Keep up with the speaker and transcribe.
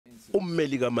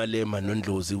Ummeli kaMalema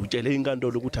noNdlozi utshele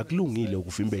inkantolo ukuthi akulungile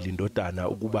ukuvimbela indodana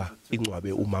ukuba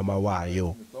ingcwabe umama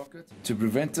wayo. To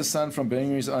prevent a son from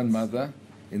burying his own mother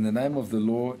in the name of the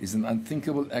law is an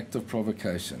unthinkable act of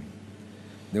provocation.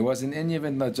 There was in any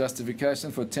event no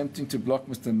justification for attempting to block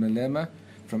Mr. Malema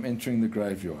from entering the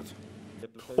graveyard.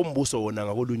 Umbuso wona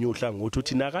ngakolunye uhlangothi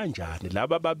uthi na kanjani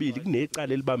laba babili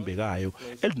kunecala elibambekayo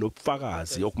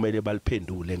elinobufakazi okumele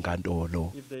baliphendule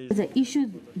enkantolo. The issue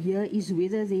here is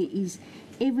whether there is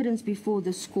evidence before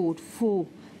this court for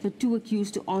the two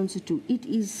accused to answer to. It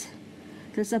is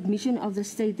the submission of the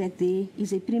state that there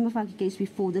is a prima facie case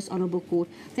before this honorable court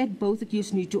that both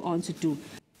accused need to answer to.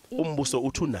 Umbuso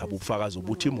uthi unabo ubufakazi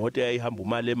ukuthi imoto eyayihamba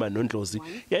uMalema noNdlozi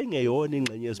yayingeyona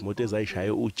ingxenye yezimoto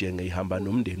ezayishaya ujenge ihamba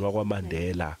nomndeni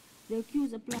wakwaMandela.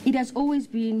 It has always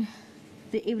been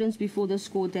the evidence before this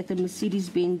court that the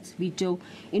Mercedes-Benz Vito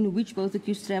in which both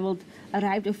accused traveled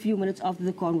arrived a few minutes after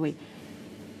the convoy.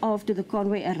 After the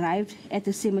convoy arrived at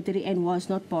the cemetery and was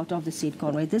not part of the said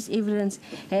convoy. This evidence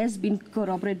has been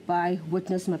corroborated by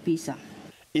witness Mapisa.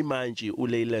 yeMantshi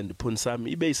uLieutenant-Colonel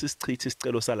ibe isisichithi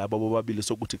isicelo salabo bobabili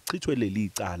sokuthi kuchithwe leli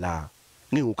icala.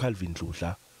 nginguCalvin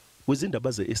Ndludla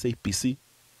wezindaba zeSABC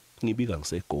ngibika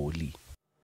ngiseGoli.